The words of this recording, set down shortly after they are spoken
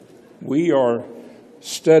We are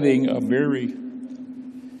studying a very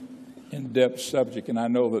in-depth subject, and I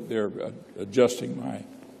know that they're adjusting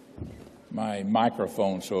my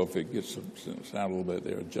microphone, so if it gets sound a little bit,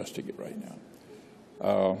 they're adjusting it right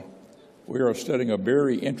now. We are studying a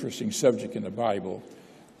very interesting subject in the Bible,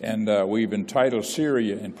 and we've entitled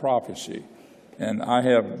Syria and Prophecy. And I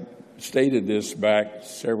have stated this back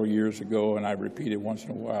several years ago, and I repeat it once in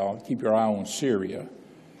a while. Keep your eye on Syria,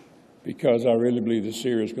 because I really believe that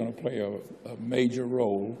Syria is going to play a major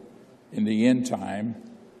role in the end time.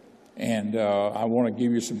 And I want to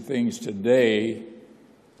give you some things today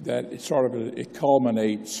that it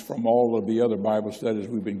culminates from all of the other Bible studies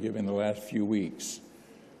we've been giving the last few weeks.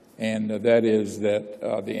 And that is that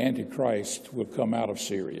the Antichrist will come out of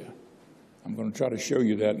Syria. I'm going to try to show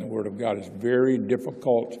you that in the Word of God. It's very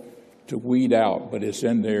difficult to weed out, but it's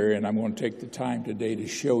in there, and I'm going to take the time today to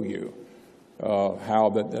show you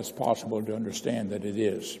how that's possible to understand that it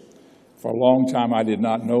is. For a long time, I did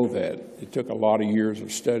not know that. It took a lot of years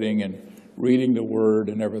of studying and reading the Word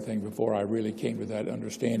and everything before I really came to that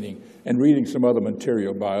understanding, and reading some other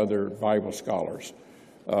material by other Bible scholars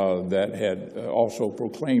that had also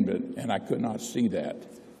proclaimed it, and I could not see that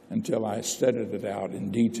until I studied it out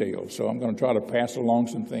in detail. So I'm going to try to pass along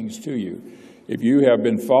some things to you. If you have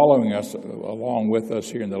been following us along with us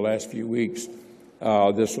here in the last few weeks,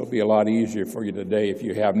 this will be a lot easier for you today. If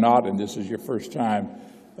you have not, and this is your first time,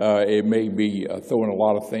 it may be throwing a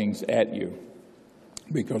lot of things at you,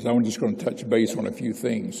 because I'm just going to touch base on a few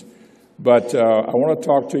things. But I want to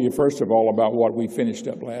talk to you, first of all, about what we finished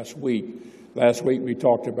up last week. Last week we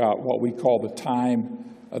talked about what we call the time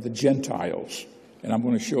of the Gentiles. And I'm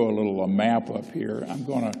going to show a map up here. I'm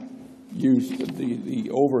going to use the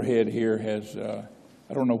overhead here has,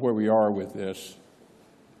 I don't know where we are with this.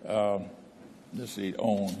 Let's see,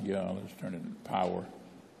 let's turn it to power.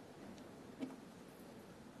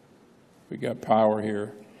 We got power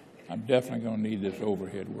here. I'm definitely going to need this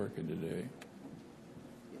overhead working today.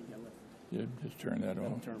 Yeah, just turn that on.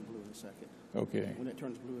 It'll turn blue in a second. Okay. When it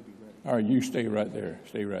turns blue, it'll be ready. All right, you stay right there.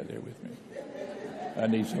 Stay right there with me. I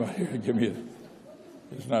need somebody here to give me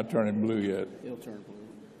it's not turning blue yet. It'll turn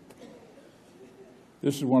blue.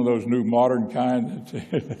 This is one of those new modern kind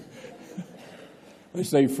that they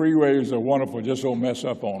say freeways are wonderful, just don't mess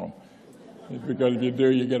up on them. Because if you do,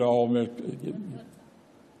 you get all messed.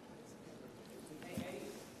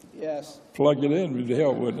 Yes. Plug it in, would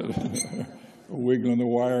help, wouldn't it? Wiggling the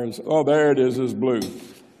wires. Oh, there it is, it's blue.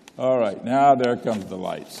 All right, now there comes the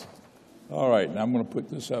lights. All right, now I'm going to put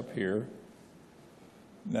this up here.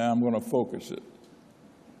 Now I'm going to focus it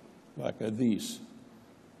like this.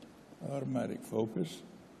 Automatic focus.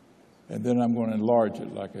 And then I'm going to enlarge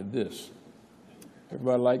it like this.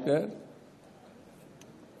 Everybody like that?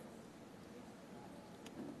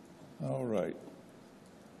 All right.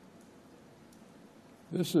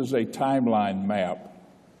 This is a timeline map.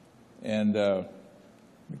 And let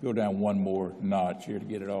me go down one more notch here to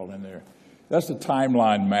get it all in there. That's the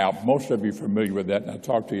timeline map. Most of you are familiar with that, and I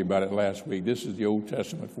talked to you about it last week. This is the Old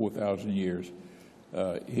Testament, 4,000 years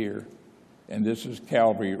here. And this is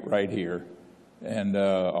Calvary right here. And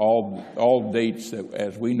all dates, that,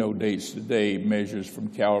 as we know dates today, measures from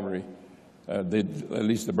Calvary, at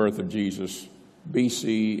least the birth of Jesus,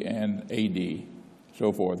 BC and AD,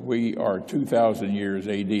 so forth. We are 2,000 years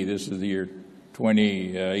AD. This is the year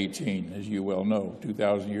 2018, as you well know,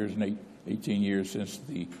 2,000 years and 18 years since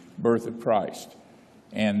the birth of Christ.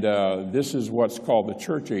 And this is what's called the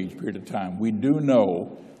church age period of time. We do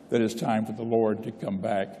know that it's time for the Lord to come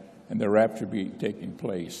back and the rapture be taking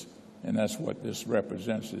place. And that's what this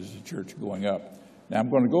represents, is the church going up. Now I'm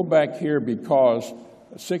going to go back here because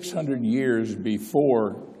 600 years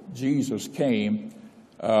before Jesus came,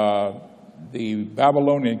 the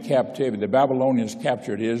Babylonian captivity, the Babylonians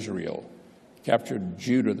captured Israel, captured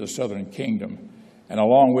Judah, the southern kingdom. And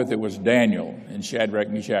along with it was Daniel and Shadrach,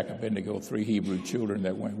 Meshach, and Abednego, 3 Hebrew children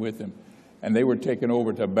that went with him. And they were taken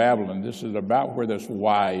over to Babylon. This is about where this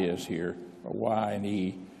Y is here, or Y and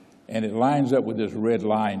E. And it lines up with this red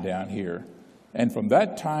line down here. And from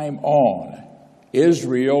that time on,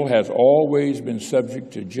 Israel has always been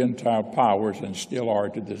subject to Gentile powers and still are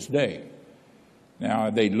to this day. Now,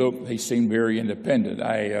 they seem very independent.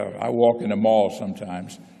 I walk in the mall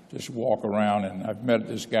sometimes, just walk around, and I've met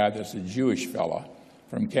this guy that's a Jewish fella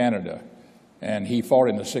from Canada. And he fought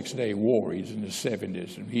in the Six-Day War. He's in his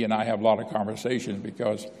 70s. And he and I have a lot of conversations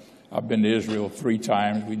because I've been to Israel 3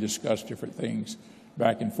 times. We discuss different things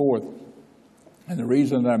back and forth. And the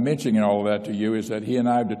reason that I'm mentioning all of that to you is that he and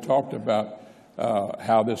I have talked about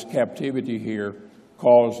how this captivity here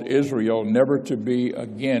caused Israel never to be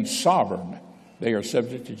again sovereign. They are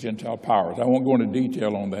subject to Gentile powers. I won't go into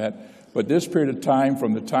detail on that, but this period of time,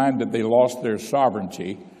 from the time that they lost their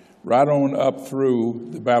sovereignty, right on up through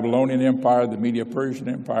the Babylonian Empire, the Medo-Persian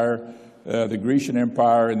Empire, the Grecian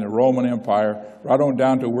Empire, and the Roman Empire, right on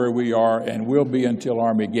down to where we are and will be until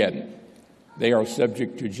Armageddon. They are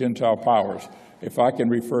subject to Gentile powers. If I can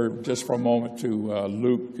refer just for a moment to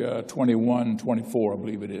Luke 21:24, I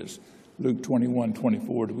believe it is. Luke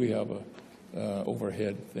 21:24. Do we have a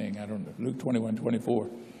overhead thing? I don't know. Luke 21:24.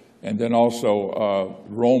 And then also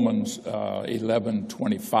Romans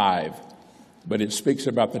 11:25. But it speaks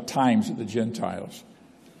about the times of the Gentiles.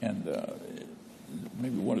 And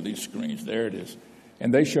maybe one of these screens, there it is.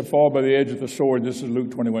 And they shall fall by the edge of the sword. This is Luke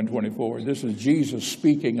 21:24. This is Jesus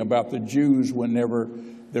speaking about the Jews whenever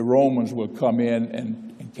the Romans will come in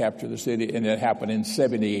and capture the city. And it happened in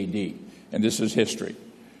 70 A.D. And this is history.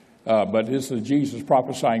 But this is Jesus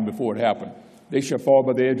prophesying before it happened. They shall fall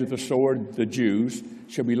by the edge of the sword, the Jews,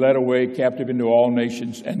 shall be led away captive into all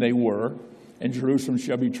nations, and they were. And Jerusalem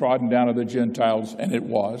shall be trodden down of the Gentiles, and it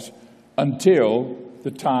was, until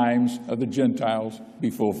the times of the Gentiles be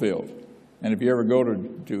fulfilled. And if you ever go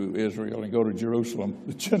to Israel and go to Jerusalem,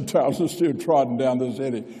 the Gentiles are still trodden down the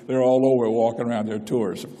city. They're all over walking around. They're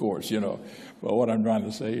tourists, of course, you know. But what I'm trying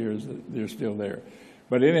to say here is that they're still there.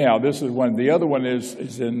 But anyhow, this is one. The other one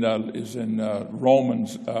is in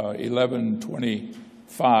Romans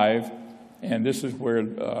 11:25, and this is where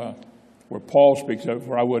Paul speaks of,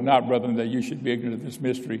 "For I would not, brethren, that you should be ignorant of this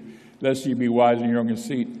mystery, lest ye be wise in your own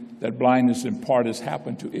conceit, that blindness in part has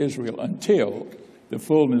happened to Israel until the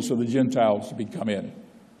fullness of the Gentiles be come in,"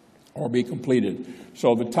 or be completed.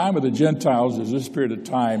 So the time of the Gentiles is this period of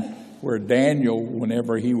time where Daniel,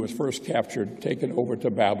 whenever he was first captured, taken over to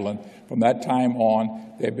Babylon, from that time on,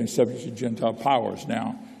 they've been subject to Gentile powers.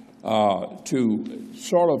 Now, to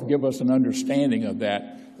sort of give us an understanding of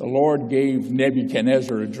that, the Lord gave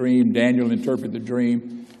Nebuchadnezzar a dream. Daniel interpreted the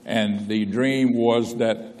dream, and the dream was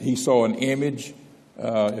that he saw an image.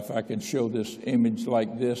 If I can show this image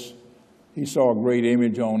like this, he saw a great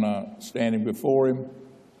image standing before him,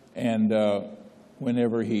 and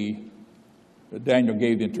whenever Daniel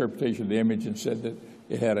gave the interpretation of the image and said that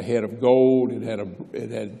it had a head of gold,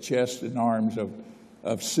 it had chest and arms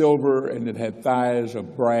of silver, and it had thighs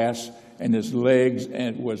of brass, and its legs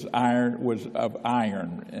was of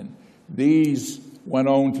iron. And these went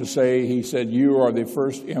on to say, he said, "You are the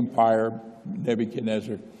first empire,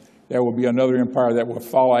 Nebuchadnezzar. There will be another empire that will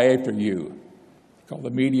follow after you, called the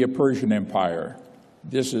Medo-Persian Empire.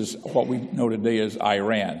 This is what we know today as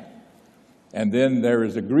Iran. And then there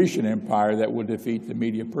is the Grecian Empire that would defeat the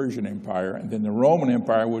Medo-Persian Empire. And then the Roman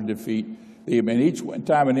Empire would defeat them. And each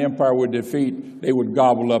time an empire would defeat, they would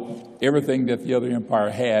gobble up everything that the other empire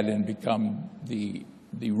had and become the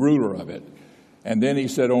ruler of it. And then he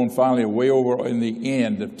said, finally, way over in the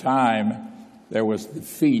end of time, there was the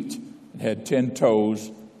feet. It had 10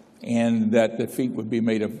 toes, and that the feet would be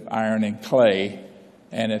made of iron and clay.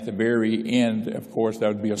 And at the very end, of course, there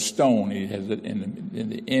would be a stone. He has it in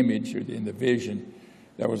the image or in the vision.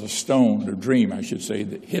 There was a stone, or dream, I should say,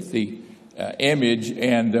 that hit the image,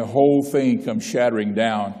 and the whole thing comes shattering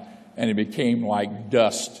down, and it became like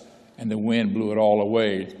dust, and the wind blew it all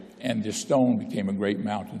away. And the stone became a great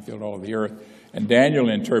mountain, filled all of the earth. And Daniel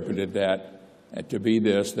interpreted that to be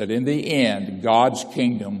this, that in the end, God's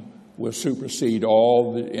kingdom will supersede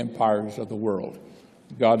all the empires of the world.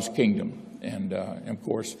 God's kingdom. And of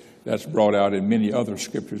course, that's brought out in many other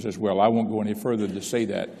scriptures as well. I won't go any further to say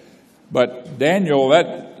that. But Daniel,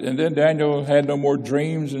 and then Daniel had no more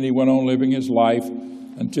dreams, and he went on living his life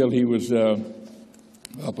until he was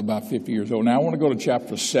up about 50 years old. Now, I want to go to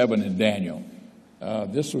chapter 7 in Daniel.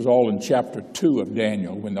 This was all in chapter 2 of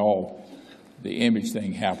Daniel when all the image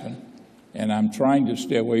thing happened. And I'm trying to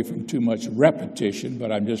stay away from too much repetition,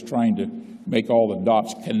 but I'm just trying to make all the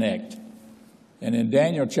dots connect. And in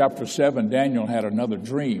Daniel chapter 7, Daniel had another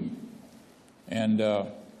dream. And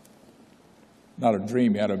not a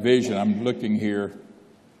dream, he had a vision. I'm looking here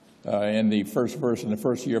in the first verse, in the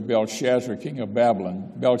first year of Belshazzar, king of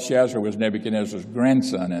Babylon. Belshazzar was Nebuchadnezzar's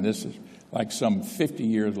grandson, and this is like some 50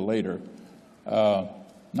 years later.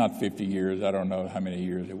 Not 50 years, I don't know how many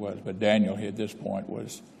years it was, but Daniel at this point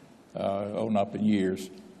was up in years.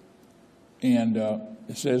 And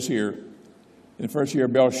it says here, in the first year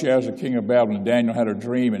of Belshazzar, king of Babylon, Daniel had a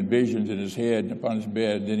dream and visions in his head and upon his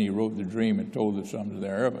bed. Then he wrote the dream and told the sons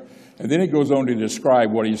thereof. And then he goes on to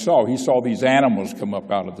describe what he saw. He saw these animals come up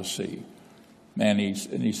out of the sea. And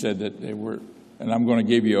he said that they were, and I'm going to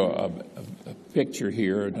give you a picture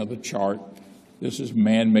here, another chart. This is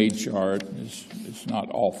man-made chart. It's not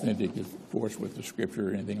authentic, of course, with the scripture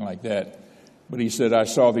or anything like that. But he said, I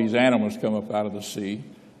saw these animals come up out of the sea.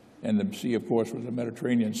 And the sea, of course, was the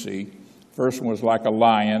Mediterranean Sea. First one was like a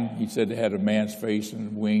lion. He said it had a man's face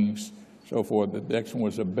and wings, so forth. The next one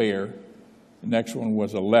was a bear. The next one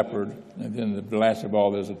was a leopard. And then the last of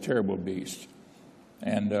all, there's a terrible beast.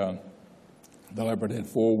 And the leopard had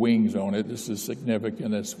 4 wings on it. This is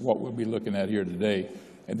significant. That's what we'll be looking at here today.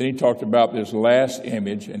 And then he talked about this last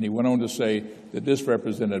image, and he went on to say that this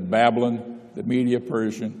represented Babylon, the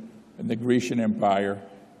Medo-Persian, and the Grecian Empire,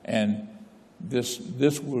 and this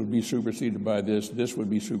would be superseded by this would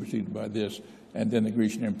be superseded by this, and then the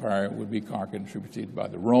Grecian Empire would be conquered and superseded by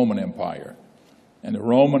the Roman Empire. And the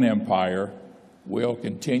Roman Empire will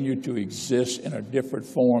continue to exist in a different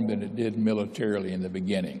form than it did militarily in the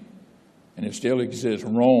beginning. And it still exists.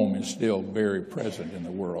 Rome is still very present in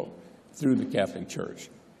the world through the Catholic Church,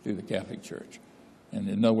 And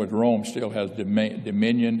in other words, Rome still has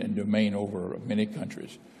dominion and domain over many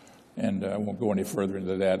countries. And I won't go any further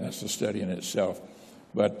into that. That's a study in itself.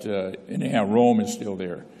 But anyhow, Rome is still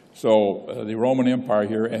there. So the Roman Empire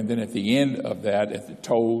here, and then at the end of that, at the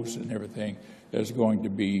toes and everything, there's going to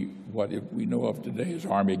be what we know of today as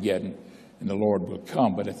Armageddon, and the Lord will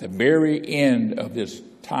come. But at the very end of this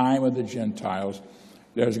time of the Gentiles,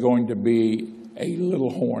 there's going to be a little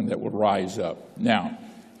horn that will rise up. Now,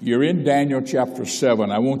 you're in Daniel chapter 7.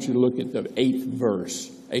 I want you to look at the 8th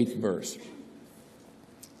verse.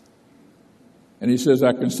 And he says,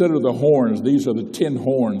 I consider the horns. These are the 10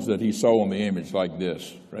 horns that he saw in the image like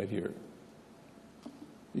this, right here.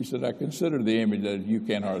 He said, I consider the image that you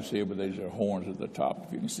can't hardly see it, but these are horns at the top,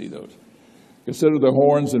 if you can see those. Consider the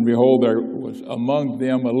horns, and behold, there was among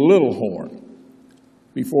them a little horn,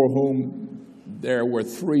 before whom there were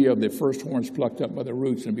 3 of the first horns plucked up by the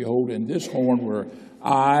roots. And behold, in this horn were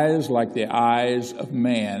eyes like the eyes of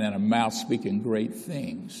man, and a mouth speaking great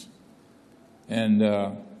things. And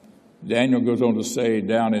Daniel goes on to say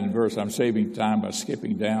down in verse, I'm saving time by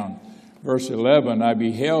skipping down. Verse 11, I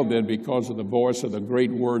beheld then because of the voice of the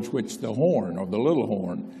great words which the horn, or the little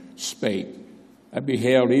horn, spake. I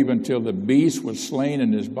beheld even till the beast was slain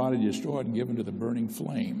and his body destroyed and given to the burning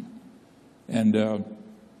flame. And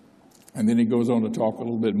then he goes on to talk a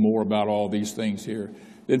little bit more about all these things here.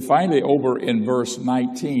 Then finally over in verse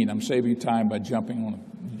 19, I'm saving time by jumping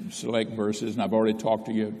on select verses, and I've already talked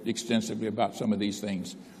to you extensively about some of these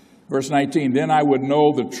things. Verse 19, then I would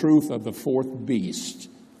know the truth of the 4th beast.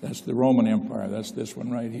 That's the Roman Empire. That's this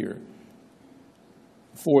one right here.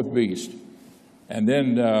 4th beast. And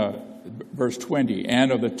then verse 20,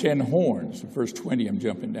 and of the 10 horns. Verse 20 I'm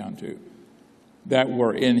jumping down to. That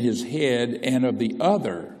were in his head, and of the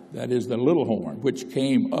other, that is the little horn, which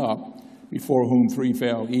came up, before whom 3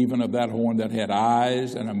 fell, even of that horn that had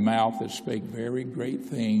eyes and a mouth that spake very great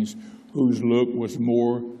things, whose look was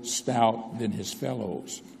more stout than his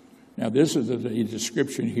fellows. Now, this is a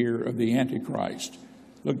description here of the Antichrist.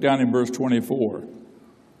 Look down in verse 24.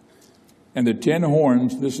 And the 10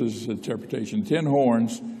 horns, this is the interpretation, 10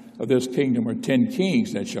 horns of this kingdom are 10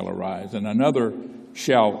 kings that shall arise, and another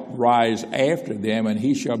shall rise after them, and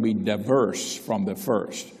he shall be diverse from the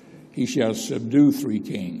first. He shall subdue 3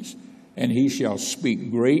 kings, and he shall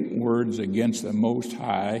speak great words against the Most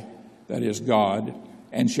High, that is God,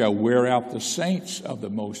 and shall wear out the saints of the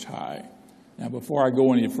Most High. Now, before I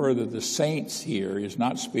go any further, the saints here is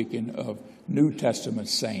not speaking of New Testament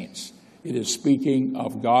saints. It is speaking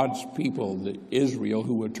of God's people, the Israel,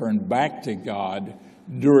 who would turn back to God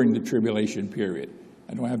during the tribulation period.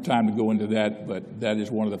 I don't have time to go into that, but that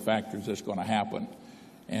is one of the factors that's going to happen.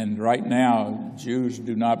 And right now, Jews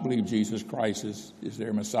do not believe Jesus Christ is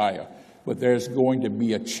their Messiah. But there's going to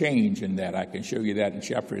be a change in that. I can show you that in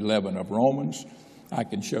chapter 11 of Romans. I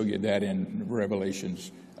can show you that in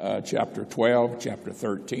Revelations chapter 12, chapter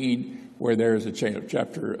 13, where there is a change,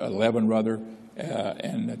 chapter 11 rather,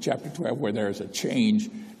 and chapter 12, where there is a change,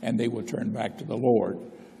 and they will turn back to the Lord.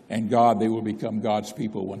 And God, they will become God's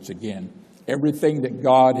people once again. Everything that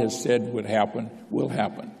God has said would happen will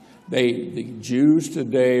happen. The Jews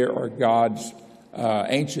today are God's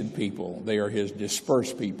ancient people. They are his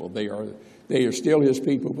dispersed people. They are still his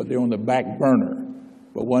people, but they're on the back burner.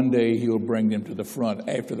 But one day he'll bring them to the front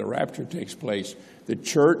after the rapture takes place. The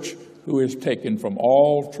church, who is taken from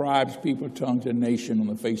all tribes, people, tongues, and nation on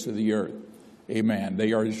the face of the earth. Amen.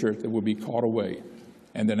 They are his church that will be caught away.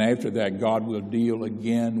 And then after that, God will deal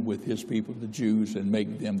again with his people, the Jews, and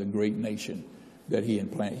make them the great nation that he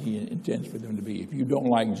intends for them to be. If you don't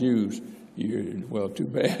like Jews, well, too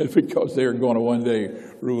bad, because they're going to one day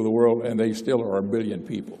rule the world, and they still are a billion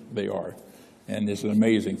people. They are. And it's an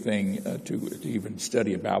amazing thing to even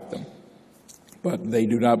study about them. But they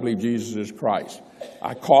do not believe Jesus is Christ.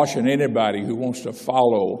 I caution anybody who wants to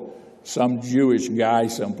follow some Jewish guy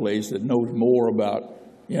someplace that knows more about,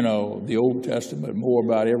 the Old Testament, more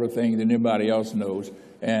about everything than anybody else knows.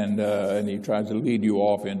 And he tries to lead you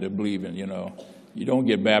off into believing, you don't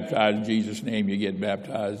get baptized in Jesus' name, you get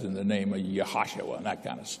baptized in the name of Yahashua and that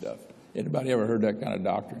kind of stuff. Anybody ever heard that kind of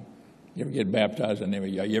doctrine? You ever get baptized in the name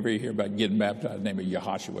of Yahshua? You ever hear about getting baptized in the name of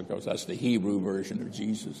Yahashua? Because that's the Hebrew version of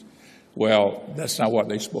Jesus. Well, that's not what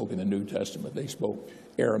they spoke in the New Testament. They spoke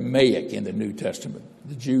Aramaic in the New Testament.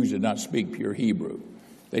 The Jews did not speak pure Hebrew.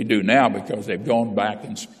 They do now because they've gone back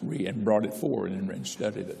and brought it forward and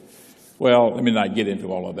studied it. Well, let me not get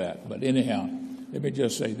into all of that. But anyhow, let me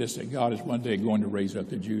just say this, that God is one day going to raise up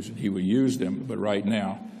the Jews and he will use them. But right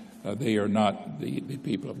now, they are not the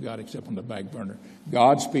people of God except on the back burner.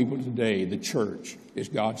 God's people today, the church, is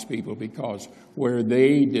God's people because where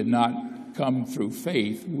they did not come through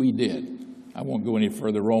faith, we did. I won't go any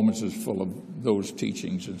further. Romans is full of those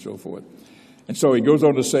teachings and so forth. And so he goes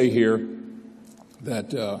on to say here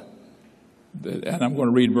that and I'm going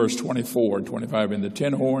to read verse 24 and 25. And the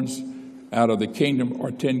 10 horns out of the kingdom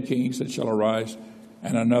are 10 kings that shall arise,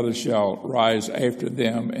 and another shall rise after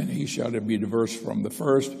them, and he shall be diverse from the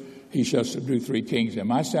first. He shall subdue 3 kings. Am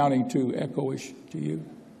I sounding too echoish to you?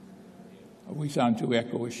 Are we sound too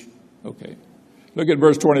echoish? Okay. Look at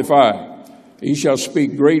verse 25. He shall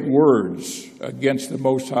speak great words against the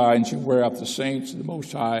Most High, and shall wear out the saints of the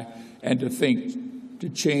Most High, and to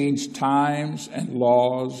change times and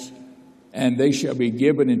laws, and they shall be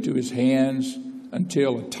given into his hands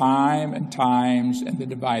until a time and times and the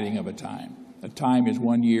dividing of a time. A time is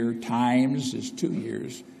 1 year, times is 2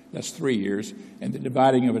 years, that's 3 years, and the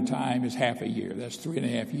dividing of a time is half a year, that's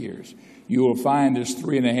 3.5 years. You will find this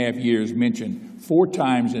 3.5 years mentioned 4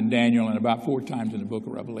 times in Daniel and about 4 times in the book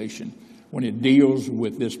of Revelation when it deals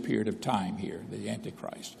with this period of time here, the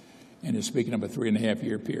Antichrist. And it's speaking of a 3.5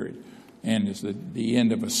 year period. And it's the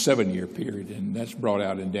end of a 7-year period, and that's brought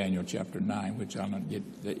out in Daniel chapter 9, which I'll not get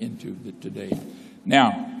into today.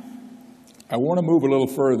 Now, I want to move a little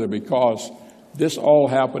further because this all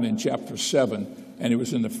happened in chapter 7, and it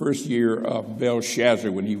was in the first year of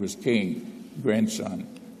Belshazzar when he was king, grandson.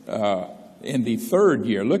 In the 3rd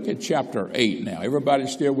year, look at chapter 8 now. Everybody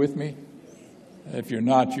still with me? If you're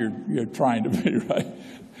not, you're trying to be, right?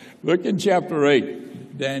 Look in chapter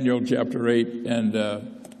 8, Daniel chapter 8, and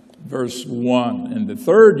verse 1. In the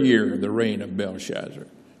 3rd year of the reign of Belshazzar,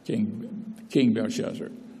 King Belshazzar,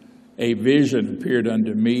 a vision appeared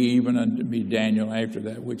unto me, even unto me, Daniel, after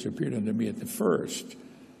that which appeared unto me at the first.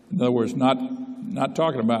 In other words, not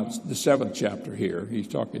talking about the 7th chapter here. He's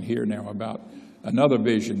talking here now about another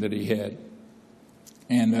vision that he had.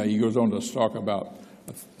 And he goes on to talk about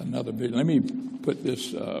another vision. Let me put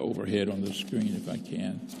this overhead on the screen if I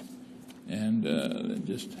can. And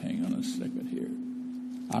just hang on a second here.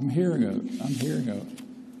 I'm hearing a,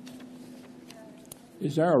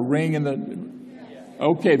 is there a ring in the,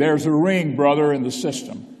 okay, there's a ring, brother, in the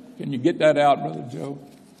system. Can you get that out, Brother Joe?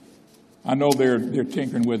 I know they're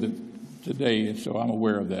tinkering with it today, and so I'm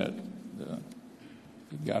aware of that.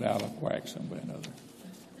 It got out of whack some way or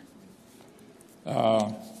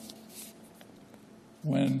another.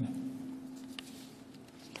 When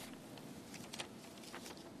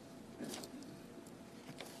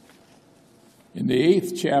in the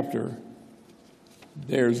 8th chapter,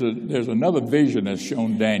 there's another vision that's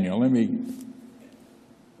shown Daniel. Let me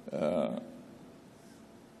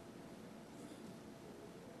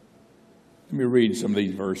read some of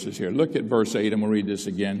these verses here. Look at verse 8. I'm going to read this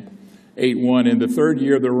again. 8:1. In the 3rd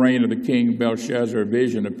year of the reign of the king Belshazzar, a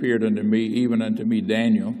vision appeared unto me, even unto me,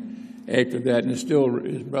 Daniel. After that, and it's still,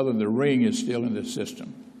 his brother, the ring is still in the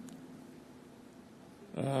system.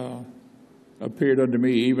 Appeared unto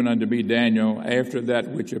me, even unto me, Daniel, after that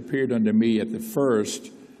which appeared unto me at the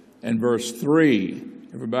first. And verse 3,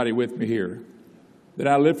 everybody with me here. Then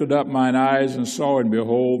I lifted up mine eyes and saw, and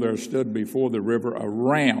behold, there stood before the river a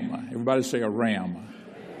ram. Everybody say a ram.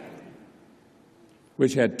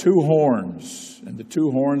 Which had 2 horns, and the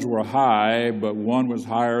 2 horns were high, but one was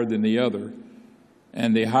higher than the other,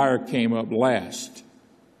 and the higher came up last.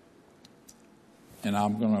 And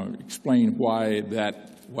I'm going to explain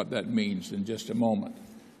what that means in just a moment.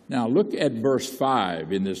 Now look at verse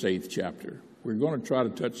 5 in this 8th chapter. We're going to try to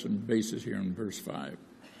touch some bases here in verse 5,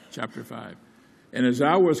 chapter 5. And as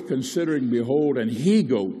I was considering, behold, an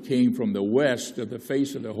he-goat came from the west of the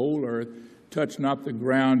face of the whole earth, touched not the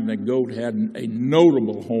ground, and the goat had a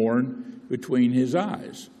notable horn between his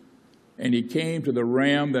eyes. And he came to the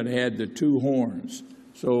ram that had the 2 horns.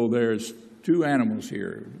 So there's 2 animals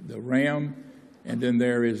here, the ram, and then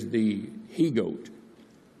there is the he-goat.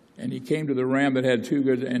 And he came to the ram that had 2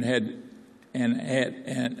 goats, and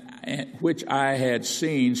which I had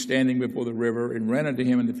seen standing before the river, and ran unto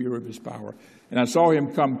him in the fury of his power. And I saw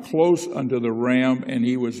him come close unto the ram, and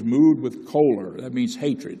he was moved with choler," that means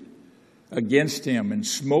hatred, "against him, and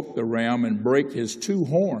smote the ram, and brake his 2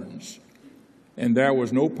 horns. And there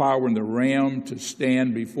was no power in the ram to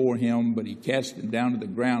stand before him, but he cast him down to the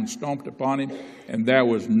ground, stomped upon him, and there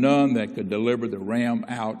was none that could deliver the ram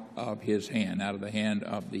out of his hand," out of the hand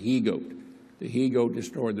of the he-goat. The he-goat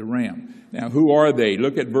destroyed the ram. Now, who are they?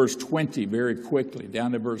 Look at verse 20 very quickly.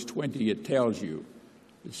 Down to verse 20, it tells you.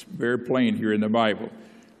 It's very plain here in the Bible.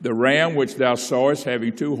 "The ram which thou sawest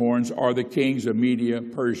having 2 horns are the kings of Media,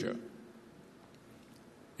 Persia."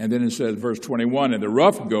 And then it says, verse 21, "And the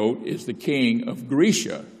rough goat is the king of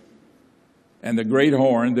Grecia, and the great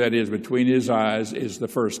horn that is between his eyes is the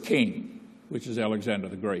first king," which is Alexander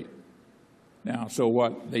the Great. Now, so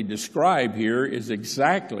what they describe here is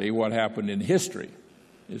exactly what happened in history.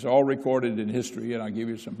 It's all recorded in history, and I'll give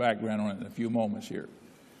you some background on it in a few moments here.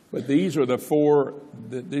 But these are this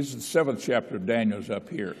is the 7th chapter of Daniel's up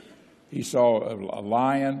here. He saw a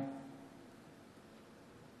lion,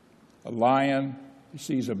 he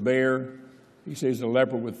sees a bear, he sees a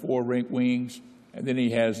leopard with 4 wings, and then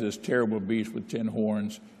he has this terrible beast with 10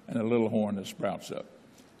 horns and a little horn that sprouts up.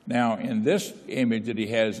 Now, in this image that he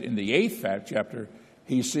has in the 8th chapter,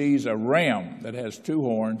 he sees a ram that has 2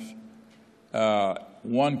 horns.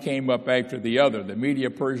 One came up after the other. The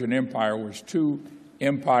Media-Persian Empire was 2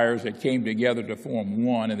 empires that came together to form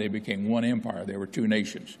one, and they became one empire. They were 2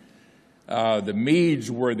 nations. The Medes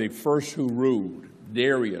were the first who ruled.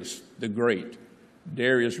 Darius the Great.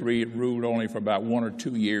 Darius ruled only for about 1 or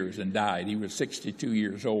 2 years and died. He was 62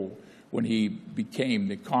 years old when he became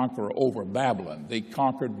the conqueror over Babylon. They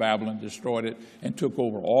conquered Babylon, destroyed it, and took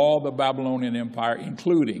over all the Babylonian Empire,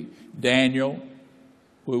 including Daniel,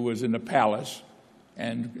 who was in the palace,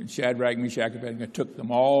 and Shadrach, Meshach, and Abednego took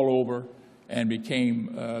them all over and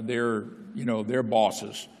became their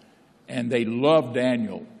bosses. And they loved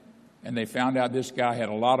Daniel. And they found out this guy had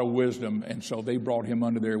a lot of wisdom, and so they brought him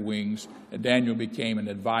under their wings. And Daniel became an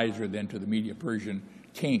advisor then to the Media-Persian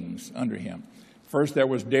kings under him. First there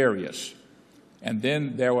was Darius, and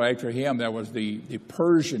then after him there was the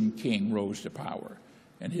Persian king rose to power,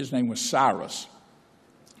 and his name was Cyrus.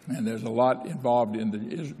 And there's a lot involved in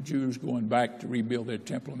the Jews going back to rebuild their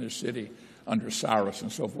temple in their city under Cyrus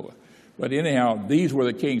and so forth. But anyhow, these were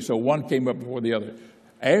the kings, so one came up before the other.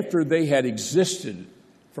 After they had existed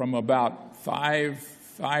from about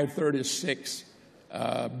 536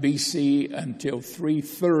 BC until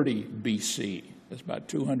 330 BC. That's about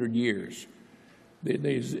 200 years.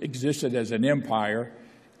 They existed as an empire,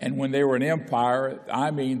 and when they were an empire,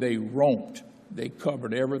 they roamed. They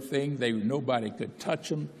covered everything. Nobody could touch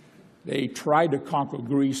them. They tried to conquer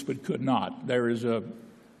Greece but could not. There is a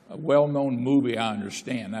well-known movie, I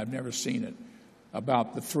understand, I've never seen it,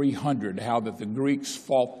 about the 300, how that the Greeks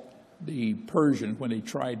fought the Persians when they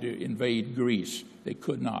tried to invade Greece. They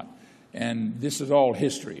could not. And this is all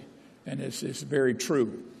history, and it's very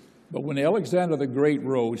true. But when Alexander the Great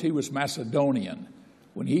rose, he was Macedonian.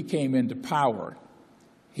 When he came into power,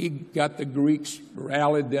 he got the Greeks,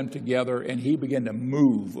 rallied them together, and he began to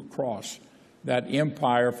move across that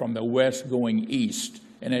empire from the west going east.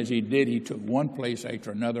 And as he did, he took one place after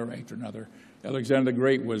another after another. Alexander the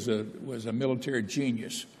Great was a military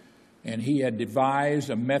genius. And he had devised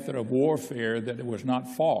a method of warfare that was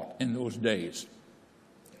not fought in those days.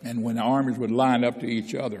 And when the armies would line up to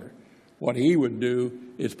each other, what he would do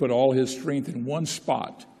is put all his strength in one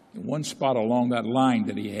spot along that line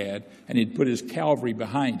that he had, and he'd put his cavalry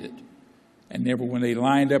behind it. And when they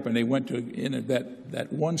lined up and they went to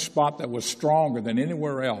that one spot that was stronger than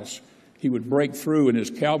anywhere else, he would break through, and his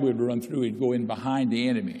cavalry would run through. He'd go in behind the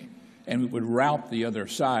enemy, and it would rout the other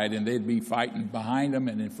side, and they'd be fighting behind them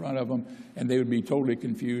and in front of them, and they would be totally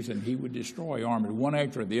confused, and he would destroy armies one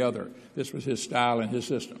after the other. This was his style and his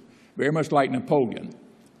system. Very much like Napoleon.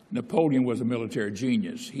 Napoleon was a military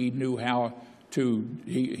genius. He knew how to,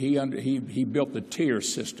 he built the tier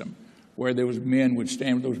system, where those men would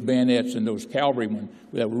stand with those bayonets, and those cavalrymen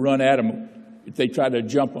that would run at them. If they tried to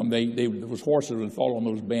jump them, those horses would fall on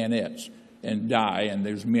those bayonets and die, and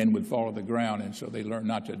those men would fall to the ground, and so they learned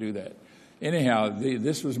not to do that. Anyhow,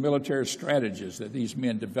 this was military strategies that these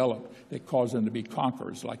men developed that caused them to be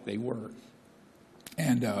conquerors like they were.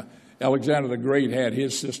 And Alexander the Great had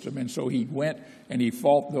his system, and so he went and he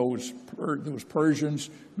fought those Persians,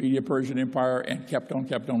 Media-Persian Empire, and kept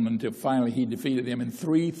on until finally he defeated them in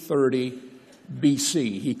 330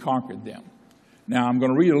 BC. He conquered them. Now, I'm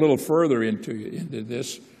going to read a little further into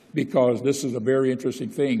this because this is a very interesting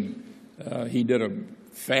thing. He did a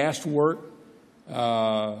fast work.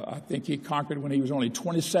 I think he conquered when he was only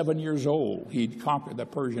 27 years old. He conquered the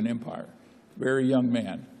Persian Empire. Very young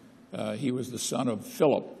man. He was the son of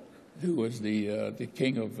Philip, who was the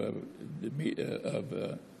king of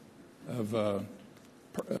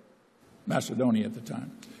Macedonia at the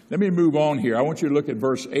time. Let me move on here. I want you to look at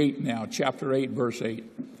verse 8 now, chapter 8, verse 8.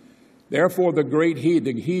 Therefore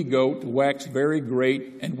the he-goat, waxed very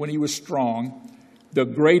great, and when he was strong, the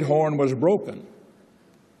great horn was broken.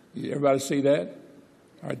 Everybody see that?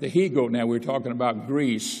 All right, the he-goat now, we're talking about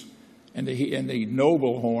Greece, and the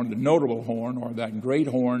notable horn, or that great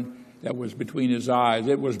horn that was between his eyes,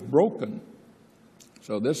 it was broken.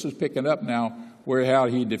 So this is picking up now where how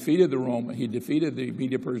he defeated the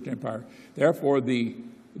Medo-Persian Empire. Therefore the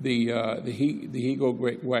he-goat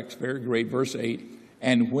waxed very great, verse 8,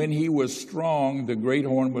 and when he was strong, the great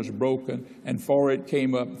horn was broken, and for it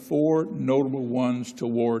came up 4 notable ones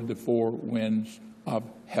toward the 4 winds of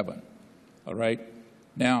heaven. All right?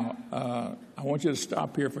 Now, I want you to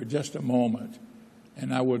stop here for just a moment,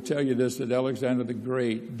 and I will tell you this, that Alexander the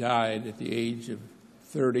Great died at the age of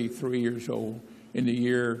 33 years old in the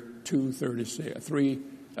year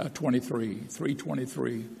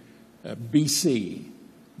 323 BC,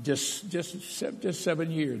 just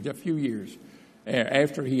 7 years, a few years.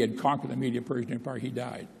 After he had conquered the Medo-Persian Empire, he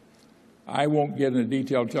died. I won't get into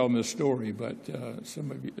detail telling this story, but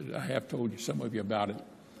I have told some of you about it.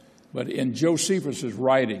 But in Josephus'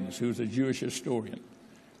 writings, who's a Jewish historian,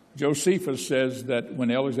 Josephus says that when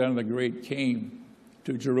Alexander the Great came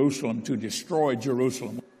to Jerusalem to destroy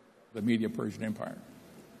Jerusalem, the Medo-Persian Empire,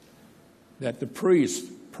 that the priests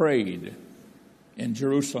prayed in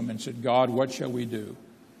Jerusalem and said, God, what shall we do?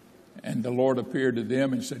 And the Lord appeared to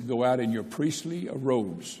them and said, go out in your priestly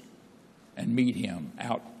robes and meet him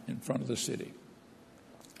out in front of the city.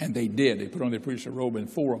 And they did. They put on their priestly robe, and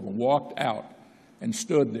 4 of them walked out and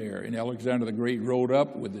stood there. And Alexander the Great rode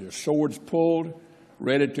up with their swords pulled,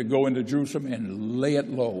 ready to go into Jerusalem and lay it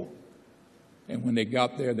low. And when they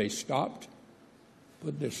got there, they stopped,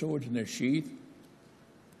 put their swords in their sheath.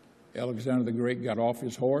 Alexander the Great got off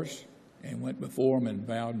his horse and went before him and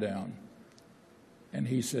bowed down. And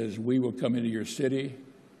he says, we will come into your city,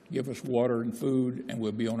 give us water and food, and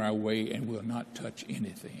we'll be on our way, and we'll not touch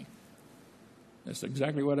anything. That's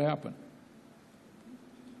exactly what happened.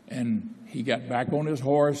 And he got back on his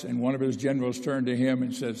horse, and one of his generals turned to him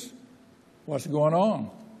and says, what's going on?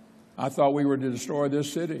 I thought we were to destroy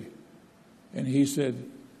this city. And he said,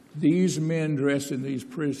 these men dressed in these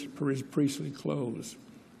priestly clothes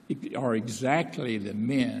are exactly the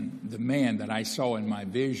man that I saw in my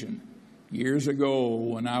vision years ago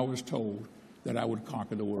when I was told that I would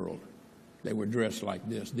conquer the world. They were dressed like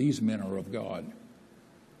this. These men are of God.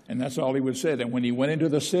 And that's all he would say. And when he went into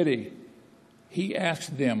the city, he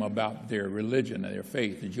asked them about their religion and their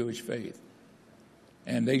faith, the Jewish faith.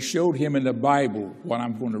 And they showed him in the Bible what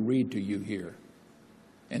I'm going to read to you here.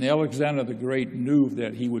 And Alexander the Great knew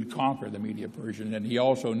that he would conquer the Medo-Persian, and he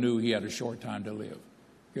also knew he had a short time to live.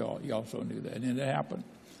 He also knew that, and it happened.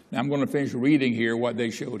 Now I'm going to finish reading here what they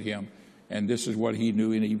showed him, and this is what he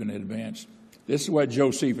knew, and even in advance. This is what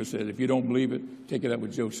Josephus said. If you don't believe it, take it up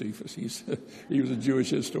with Josephus. He was a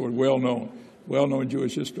Jewish historian, well-known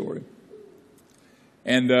Jewish historian.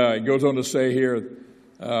 And it goes on to say here,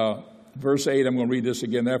 verse 8, I'm going to read this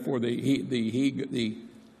again. Therefore, the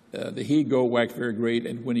he-goat waxed very great,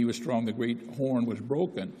 and when he was strong, the great horn was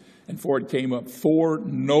broken. And for it came up 4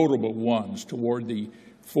 notable ones toward the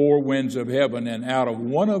 4 winds of heaven, and out of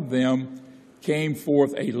one of them came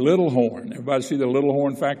forth a little horn. Everybody see the little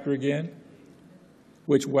horn factor again?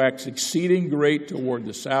 Which waxed exceeding great toward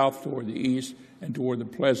the south, toward the east, and toward the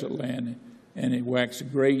pleasant land. And it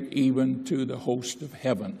waxed great even to the host of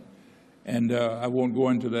heaven. And I won't go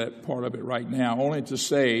into that part of it right now, only to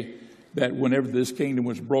say that whenever this kingdom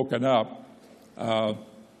was broken up, let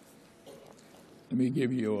me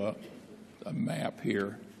give you a map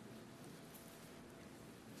here.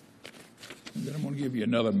 And then I'm going to give you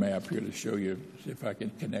another map here to show you, see if I can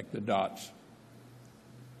connect the dots.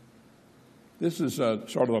 This is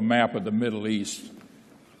sort of a map of the Middle East.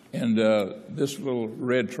 And this little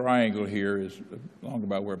red triangle here is along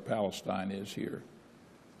about where Palestine is here.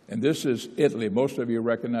 And this is Italy. Most of you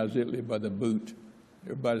recognize Italy by the boot.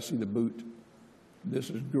 Everybody see the boot? This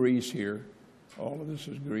is Greece here. All of this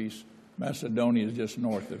is Greece. Macedonia is just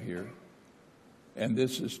north of here. And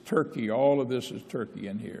this is Turkey. All of this is Turkey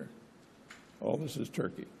in here. All this is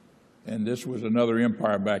Turkey. And this was another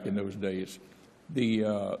empire back in those days.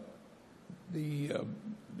 The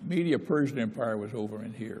Medo-Persian Empire was over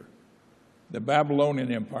in here. The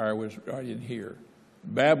Babylonian Empire was right in here.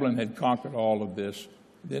 Babylon had conquered all of this.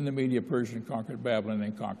 Then the Medo-Persian conquered Babylon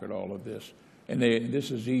and conquered all of this. And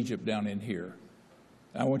this is Egypt down in here.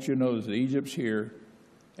 I want you to know that Egypt's here,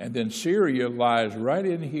 and then Syria lies right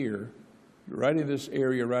in here, right in this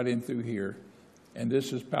area, right in through here. And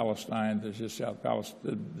this is Palestine. This is South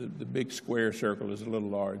Palestine. The big square circle is a little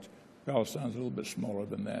large. Palestine's a little bit smaller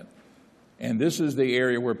than that. And this is the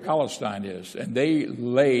area where Palestine is. And they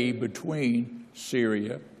lay between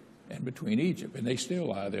Syria and between Egypt. And they still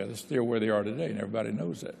lie there. That's still where they are today, and everybody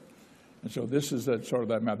knows that. And so this is that sort of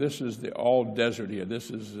that map. This is the all desert here.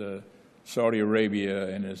 This is Saudi Arabia,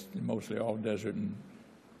 and it's mostly all desert. And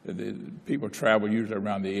the people travel usually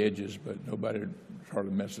around the edges, but nobody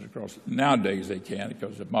hardly messes across. Nowadays they can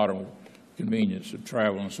because of modern convenience of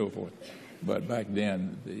travel and so forth. But back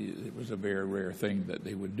then it was a very rare thing that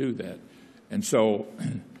they would do that. And so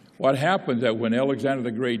what happened that when Alexander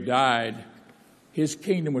the Great died, his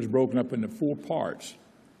kingdom was broken up into 4 parts.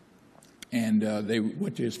 And they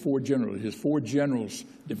went to his 4 generals. His 4 generals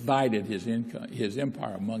divided his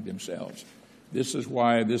empire among themselves. This is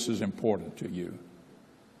why this is important to you.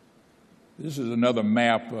 This is another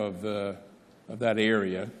map of that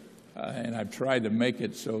area, and I've tried to make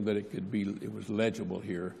it so that it was legible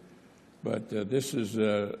here. But this is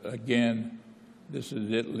again, this is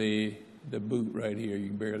Italy, the boot right here. You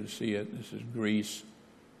can barely see it. This is Greece.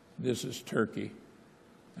 This is Turkey.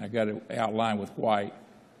 I got it outlined with white.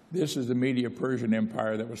 This is the Medo-Persian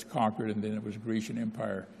Empire that was conquered, and then it was Grecian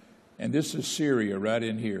Empire. And this is Syria right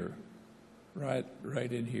in here. Right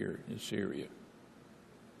in here is Syria.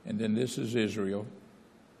 And then this is Israel.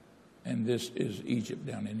 And this is Egypt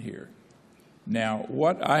down in here. Now,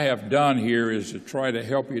 what I have done here is to try to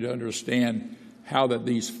help you to understand how that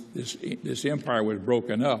this empire was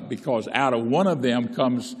broken up, because out of one of them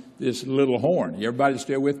comes this little horn. Everybody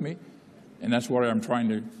still with me? And that's what I'm trying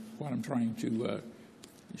to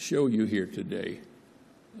show you here today.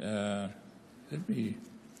 Let me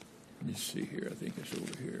see here. I think it's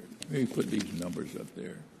over here. Let me put these numbers up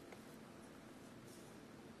there.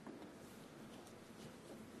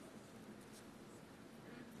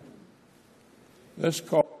 Let's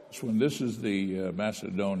call this one. This is the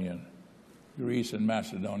Macedonian. Greece and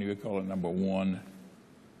Macedonia, we call it number 1.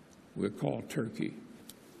 We're called Turkey.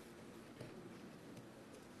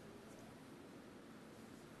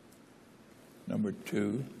 Number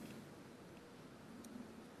 2.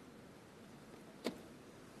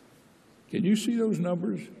 Can you see those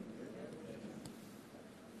numbers?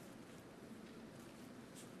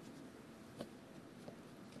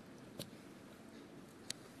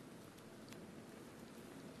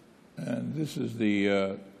 And this is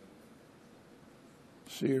the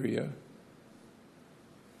Syria.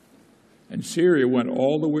 And Syria went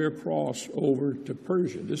all the way across over to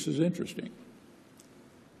Persia. This is interesting.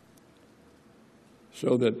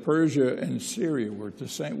 So that Persia and Syria were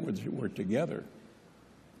together.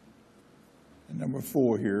 And number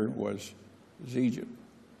 4 here was Egypt.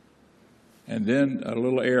 And then a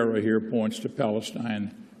little arrow here points to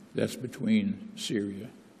Palestine. That's between Syria.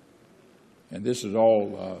 And this is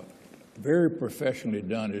all very professionally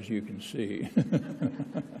done, as you can see.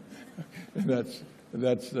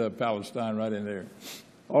 That's Palestine right in there.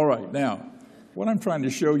 All right, now, what I'm trying to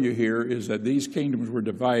show you here is that these kingdoms were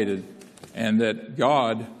divided, and that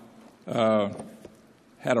God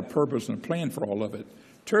had a purpose and a plan for all of it.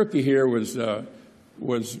 Turkey here was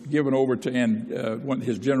given over to what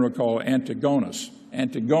his general called Antigonus.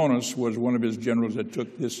 Antigonus was one of his generals that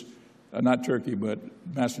took this, not Turkey, but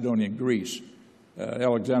Macedonia and Greece.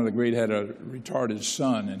 Alexander the Great had a retarded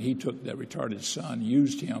son, and he took that retarded son,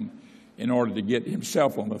 used him in order to get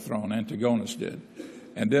himself on the throne. Antigonus did.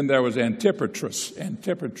 And then there was Antipatris.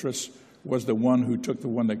 Antipatris was the one who took the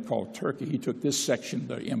one they called Turkey. He took this section of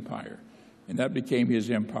the empire, and that became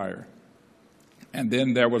his empire. And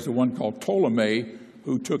then there was the one called Ptolemy,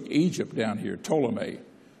 who took Egypt down here. Ptolemy,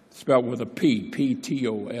 spelled with a P,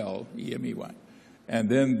 P-T-O-L-E-M-E-Y. And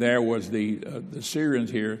then there was the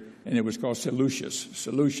Syrians here, and it was called Seleucus.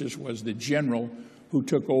 Seleucus was the general who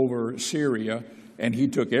took over Syria, and he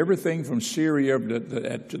took everything from Syria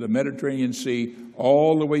to the Mediterranean Sea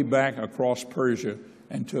all the way back across Persia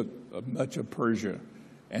and took much of Persia.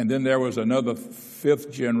 And then there was another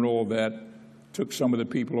 5th general that took some of the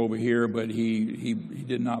people over here, but he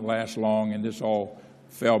did not last long, and this all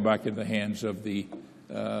fell back in the hands of the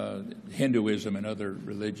Hinduism and other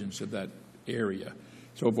religions of that area,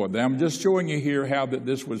 so forth. Now, I'm just showing you here how that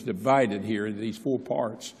this was divided here in these 4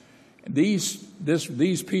 parts. And these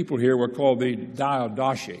people here were called the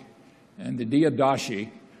Diadachi, and the Diadachi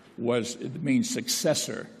means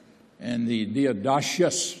successor, and the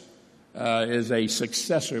Diadachius is a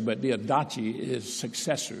successor, but Diadachi is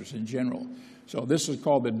successors in general. So this is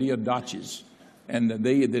called the Diadachis. And the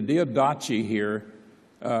Diadochi here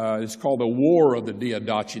is called the War of the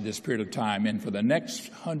Diadochi, this period of time. And for the next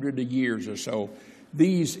 100 years or so,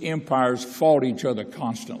 these empires fought each other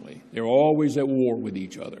constantly. They were always at war with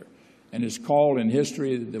each other. And it's called in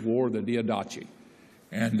history the War of the Diadochi.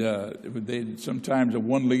 And sometimes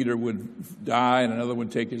one leader would die and another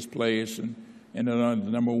would take his place. And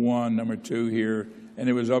number one, number two here. And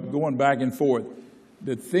it was up going back and forth.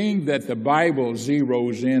 The thing that the Bible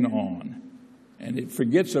zeroes in on, and it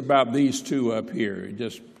forgets about these two up here. It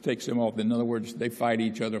just takes them off. In other words, they fight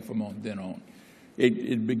each other from then on.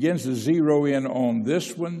 It begins to zero in on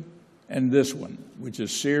this one and this one, which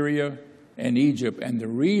is Syria and Egypt. And the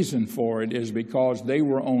reason for it is because they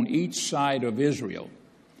were on each side of Israel.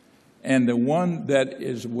 And the one that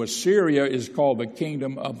was Syria is called the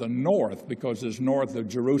kingdom of the north because it's north of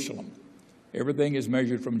Jerusalem. Everything is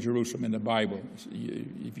measured from Jerusalem in the Bible.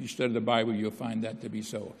 If you study the Bible, you'll find that to be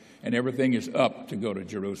so. And everything is up to go to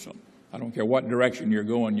Jerusalem. I don't care what direction you're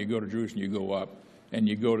going, you go to Jerusalem, you go up. And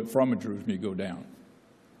you go from Jerusalem, you go down.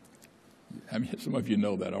 I mean, some of you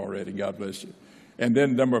know that already. God bless you. And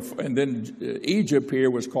then Egypt here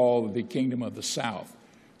was called the kingdom of the south.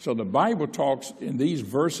 So the Bible talks in these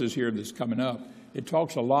verses here that's coming up. It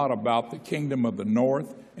talks a lot about the kingdom of the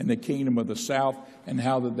north and the kingdom of the south and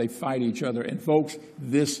how that they fight each other. And folks,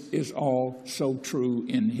 this is all so true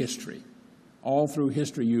in history. All through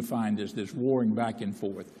history, you find this warring back and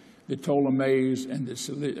forth. The Ptolemies and the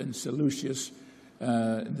Seleucids.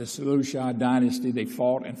 The Seleucid dynasty, they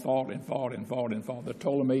fought and fought and fought and fought and fought. The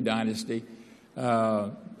Ptolemy dynasty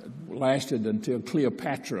lasted until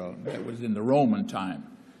Cleopatra, that was in the Roman time.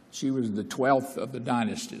 She was the 12th of the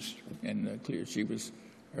dynasties, and she was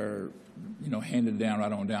handed down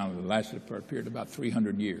right on down. It lasted for a period of about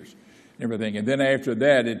 300 years and everything. And then after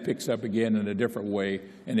that, it picks up again in a different way,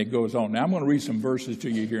 and it goes on. Now, I'm going to read some verses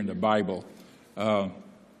to you here in the Bible. I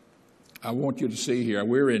want you to see here,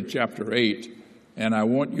 we're in chapter 8. And I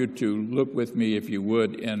want you to look with me, if you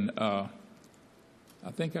would, in, I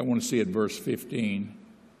think I want to see at verse 15.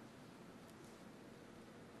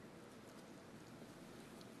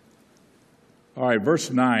 All right,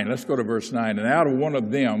 verse 9. Let's go to verse 9. And out of one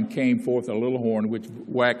of them came forth a little horn, which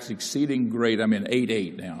waxed exceeding great. I'm in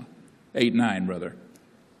 8:8 now. 8:9, brother.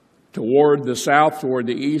 Toward the south, toward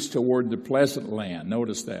the east, toward the pleasant land.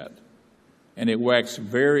 Notice that. And it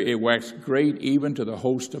waxed great even to the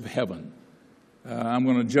host of heaven. I'm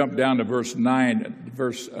going to jump down to verse 9,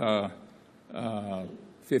 verse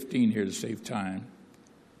 15 here to save time.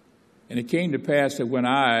 And it came to pass that when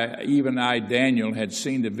I, Daniel, had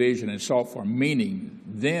seen the vision and sought for meaning,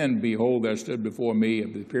 then, behold, there stood before me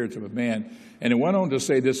of the appearance of a man. And it went on to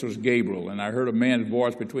say this was Gabriel. And I heard a man's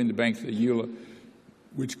voice between the banks of the Eula,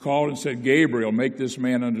 which called and said, Gabriel, make this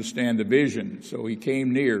man understand the vision. So he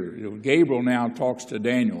came near. Gabriel now talks to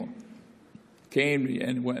Daniel. Came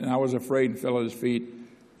and I was afraid and fell at his feet.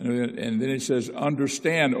 And then it says,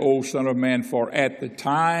 understand, O son of man, for at the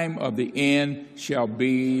time of the end shall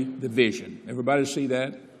be the vision. Everybody see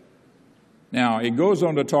that? Now, it goes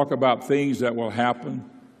on to talk about things that will happen.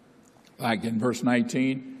 Like in verse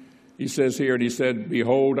 19, he says here, and he said,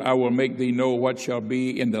 behold, I will make thee know what shall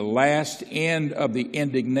be in the last end of the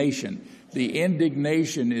indignation. The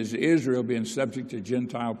indignation is Israel being subject to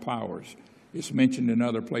Gentile powers. It's mentioned in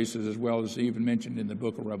other places as well as even mentioned in the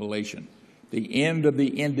book of Revelation. The end of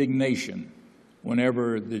the indignation,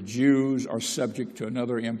 whenever the Jews are subject to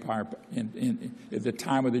another empire at the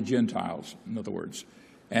time of the Gentiles, in other words.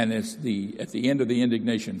 And it's at the end of the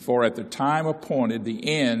indignation. For at the time appointed, the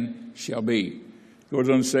end shall be. Goes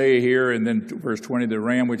on to say here, and then verse 20, the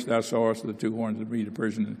ram which thou sawest, the two horns of the breed of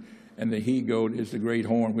Persian, and the he-goat is the great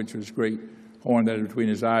horn, which was great horn that is between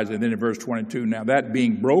his eyes. And then in verse 22, now that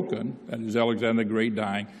being broken, that is Alexander the Great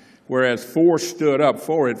dying, whereas four stood up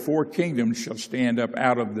for it, 4 kingdoms shall stand up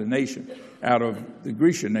out of the nation, out of the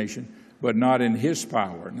Grecian nation, but not in his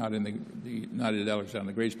power, not in Alexander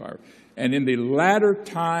the Great's power. And in the latter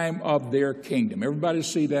time of their kingdom. Everybody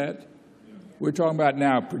see that? We're talking about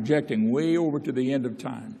now projecting way over to the end of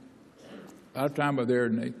time. A lot of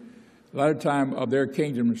time of their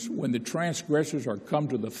kingdoms, when the transgressors are come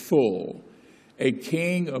to the full, a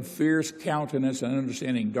king of fierce countenance and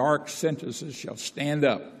understanding dark sentences shall stand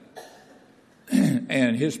up,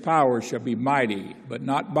 and his power shall be mighty, but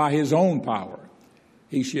not by his own power.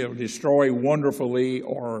 He shall destroy wonderfully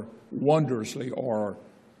or wondrously or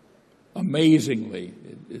amazingly.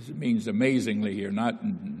 It means amazingly here, not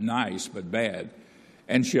nice, but bad.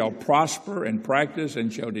 And shall prosper and practice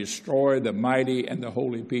and shall destroy the mighty and the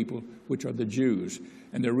holy people, which are the Jews.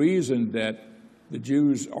 And the reason that the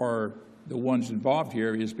Jews are the ones involved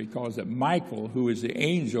here is because that Michael, who is the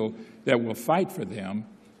angel that will fight for them,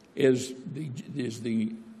 is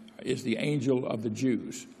the angel of the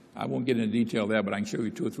Jews. I won't get into detail there, but I can show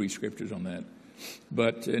you 2 or 3 scriptures on that.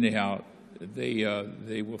 But anyhow,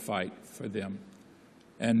 they will fight for them.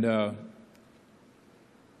 And let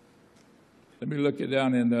me look it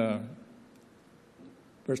down in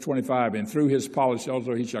verse 25. And through his policy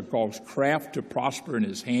also he shall cause craft to prosper in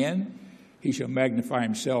his hand. He shall magnify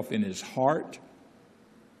himself in his heart.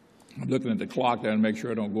 I'm looking at the clock there to make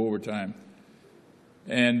sure I don't go over time.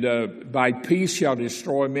 And by peace shall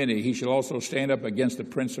destroy many. He shall also stand up against the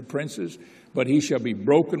prince of princes, but he shall be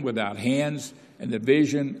broken without hands. And the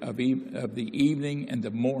vision of the evening and the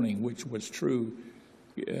morning, which was true,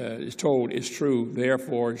 is told is true.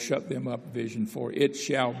 Therefore, shut them up, vision, for it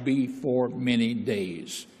shall be for many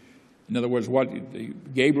days. In other words, what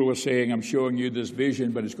Gabriel was saying, I'm showing you this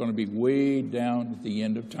vision, but it's going to be way down at the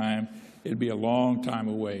end of time. It'll be a long time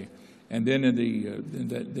away. And then then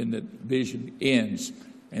the vision ends.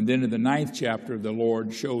 And then in the 9th chapter, the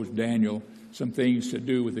Lord shows Daniel some things to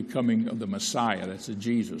do with the coming of the Messiah. That's the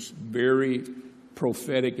Jesus. Very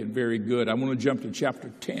prophetic and very good. I want to jump to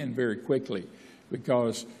chapter 10 very quickly,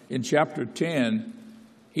 because in chapter 10,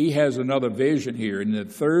 he has another vision here. In the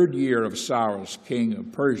 3rd year of Cyrus, king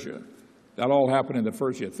of Persia, that all happened in the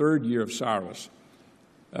 1st year, 3rd year of Cyrus.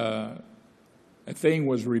 A thing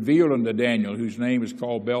was revealed unto Daniel, whose name is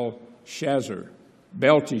called Belteshazzar,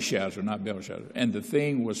 not Belshazzar. And the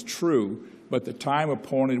thing was true, but the time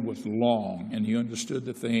appointed was long, and he understood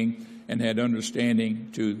the thing and had understanding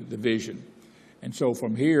to the vision. And so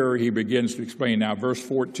from here, he begins to explain. Now, verse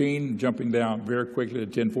 14, jumping down very quickly to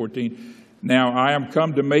 10:14. Now I am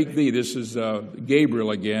come to make thee, this is Gabriel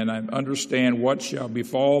again, I understand what shall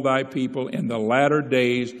befall thy people in the latter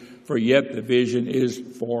days, for yet the vision is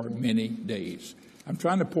for many days. I'm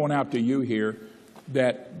trying to point out to you here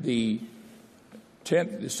that the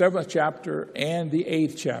 7th chapter and the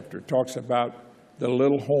 8th chapter talks about the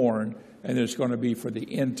little horn, and it's going to be for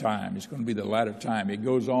the end time. It's going to be the latter time. It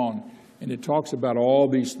goes on, and it talks about all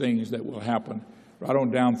these things that will happen right on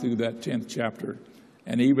down through that 10th chapter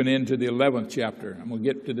and even into the 11th chapter. I'm going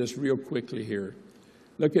to get to this real quickly here.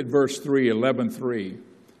 Look at verse 3, 11:3.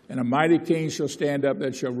 And a mighty king shall stand up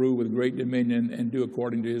that shall rule with great dominion and do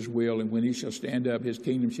according to his will. And when he shall stand up, his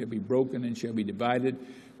kingdom shall be broken and shall be divided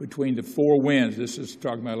between the 4 winds. This is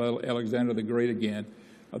talking about Alexander the Great again,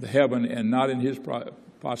 of the heaven, and not in his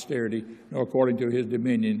posterity, nor according to his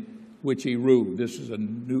dominion, which he ruled. This is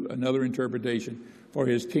another interpretation. For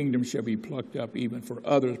his kingdom shall be plucked up even for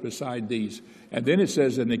others beside these. And then it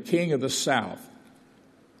says, and the king of the south.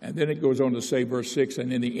 And then it goes on to say, verse 6,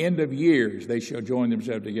 and in the end of years they shall join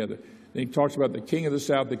themselves together. Then he talks about the king of the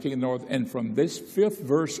south, the king of the north. And from this 5th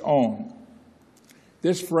verse on,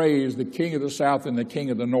 this phrase, the king of the south and the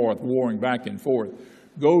king of the north, warring back and forth,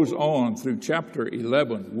 goes on through chapter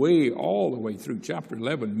 11, all the way through chapter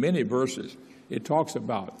 11, many verses. It talks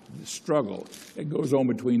about the struggle that goes on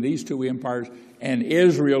between these 2 empires, and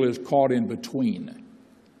Israel is caught in between.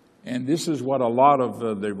 And this is what a lot of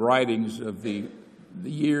the writings of the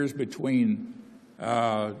years between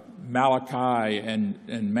Malachi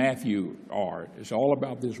and Matthew are. It's all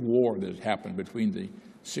about this war that happened between the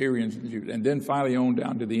Syrians and the Jews. And then finally on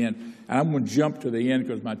down to the end. And I'm going to jump to the end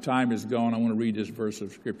because my time is gone. I want to read this verse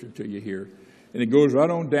of Scripture to you here. And it goes right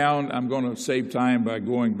on down. I'm going to save time by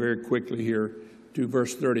going very quickly here to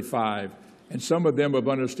verse 35. And some of them of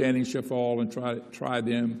understanding shall fall and try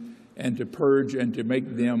them, and to purge and to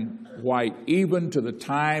make them white, even to the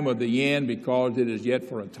time of the end, because it is yet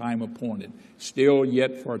for a time appointed. Still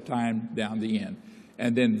yet for a time down the end.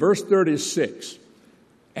 And then verse 36,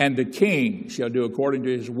 and the king shall do according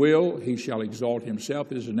to his will. He shall exalt himself.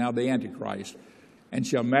 This is now the Antichrist. And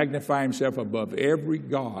shall magnify himself above every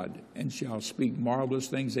god, and shall speak marvelous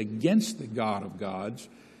things against the God of gods,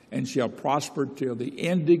 and shall prosper till the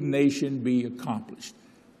indignation be accomplished.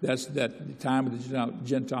 That's that the time of the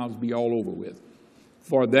Gentiles be all over with.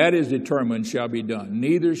 For that is determined shall be done.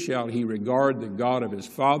 Neither shall he regard the God of his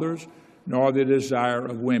fathers, nor the desire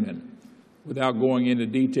of women. Without going into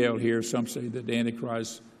detail here, some say that the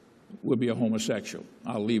Antichrist will be a homosexual.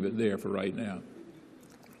 I'll leave it there for right now.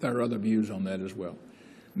 There are other views on that as well.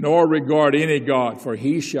 Nor regard any God, for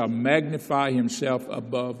he shall magnify himself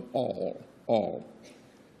above all.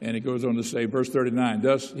 And it goes on to say, verse 39,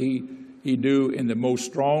 thus he do in the most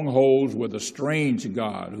strongholds with a strange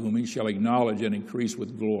God, whom he shall acknowledge and increase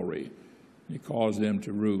with glory. He caused them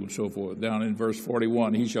to rule, and so forth. Down in verse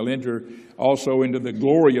 41, he shall enter also into the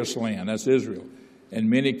glorious land, that's Israel, and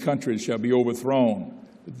many countries shall be overthrown.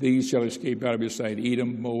 But these shall escape out of his sight,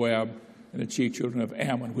 Edom, Moab, and the chief children of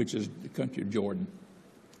Ammon, which is the country of Jordan.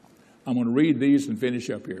 I'm going to read these and finish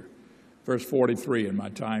up here. Verse 43, and my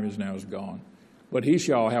time is gone. But he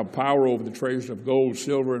shall have power over the treasures of gold,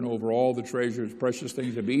 silver, and over all the treasures, precious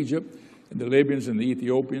things of Egypt, and the Libyans and the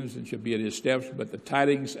Ethiopians, and shall be at his steps. But the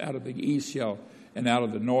tidings out of the east and out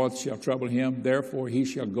of the north shall trouble him. Therefore he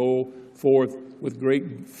shall go forth with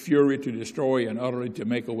great fury to destroy and utterly to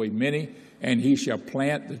make away many. And he shall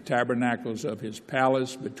plant the tabernacles of his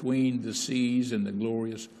palace between the seas and the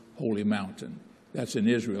glorious holy mountain. That's in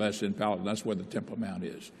Israel. That's in Palestine. That's where the Temple Mount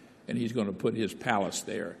is. And he's going to put his palace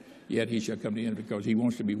there. Yet he shall come to the end because he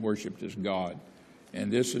wants to be worshipped as God.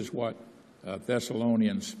 And this is what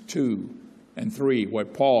Thessalonians 2 and 3,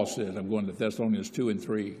 what Paul says. I'm going to Thessalonians 2 and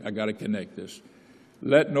 3. I got to connect this.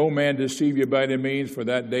 Let no man deceive you by any means, for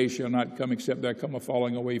that day shall not come except there come a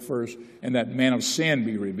falling away first, and that man of sin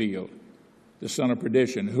be revealed, the son of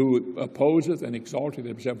perdition, who opposeth and exalteth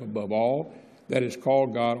himself above all that is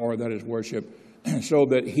called God or that is worshipped, so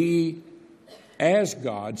that he, as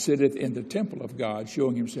God, sitteth in the temple of God,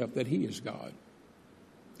 showing himself that he is God.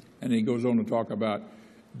 And he goes on to talk about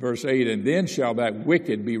verse 8, and then shall that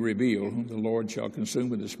wicked be revealed, whom the Lord shall consume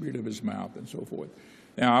with the spirit of his mouth, and so forth.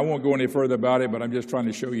 Now, I won't go any further about it, but I'm just trying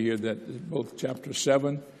to show you here that both chapter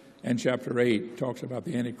 7 and chapter 8 talks about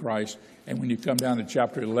the Antichrist. And when you come down to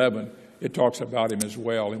chapter 11, it talks about him as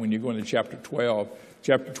well. And when you go into chapter 12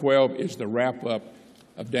 is the wrap-up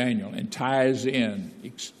of Daniel and ties in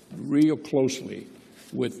real closely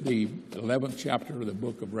with the 11th chapter of the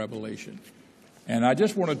book of Revelation. And I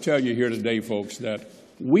just want to tell you here today, folks, that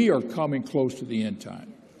we are coming close to the end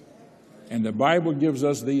time. And the Bible gives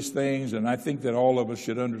us these things, and I think that all of us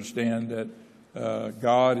should understand that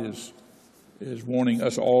God is wanting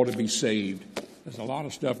us all to be saved. There's a lot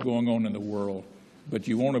of stuff going on in the world, but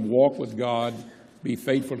you want to walk with God, be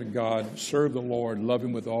faithful to God, serve the Lord, love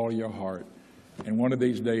him with all your heart. And one of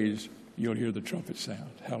these days, you'll hear the trumpet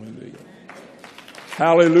sound. Hallelujah.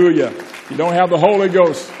 Hallelujah. If you don't have the Holy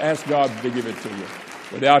Ghost, ask God to give it to you.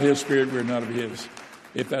 Without his Spirit, we're none of his.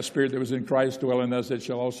 If that Spirit that was in Christ dwell in us, it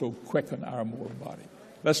shall also quicken our mortal body.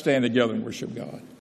 Let's stand together and worship God.